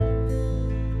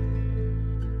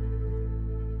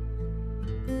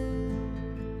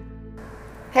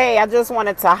Hey, I just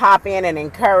wanted to hop in and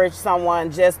encourage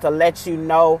someone just to let you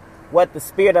know what the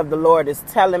Spirit of the Lord is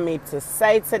telling me to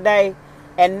say today,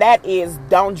 and that is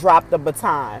don't drop the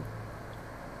baton.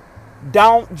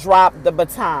 Don't drop the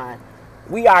baton.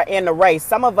 We are in a race.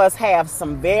 Some of us have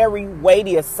some very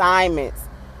weighty assignments,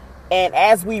 and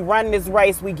as we run this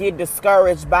race, we get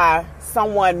discouraged by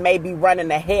someone maybe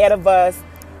running ahead of us.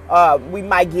 We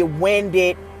might get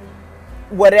winded,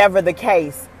 whatever the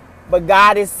case. But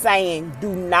God is saying,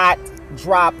 do not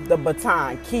drop the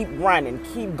baton. Keep running.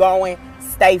 Keep going.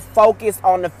 Stay focused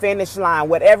on the finish line.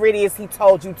 Whatever it is He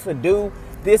told you to do,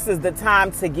 this is the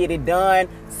time to get it done.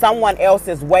 Someone else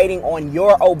is waiting on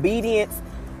your obedience.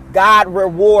 God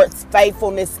rewards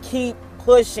faithfulness. Keep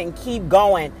pushing. Keep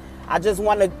going. I just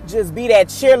want to just be that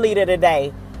cheerleader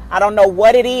today. I don't know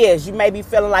what it is. You may be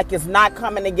feeling like it's not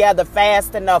coming together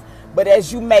fast enough. But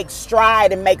as you make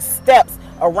stride and make steps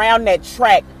around that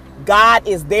track, God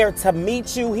is there to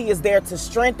meet you. He is there to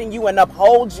strengthen you and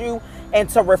uphold you and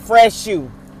to refresh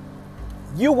you.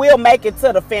 You will make it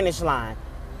to the finish line.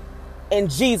 In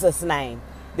Jesus' name.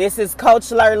 This is Coach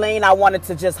Lurleen. I wanted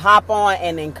to just hop on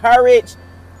and encourage.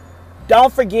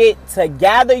 Don't forget to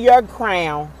gather your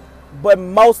crown, but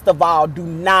most of all, do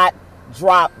not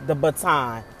drop the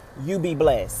baton. You be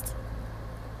blessed.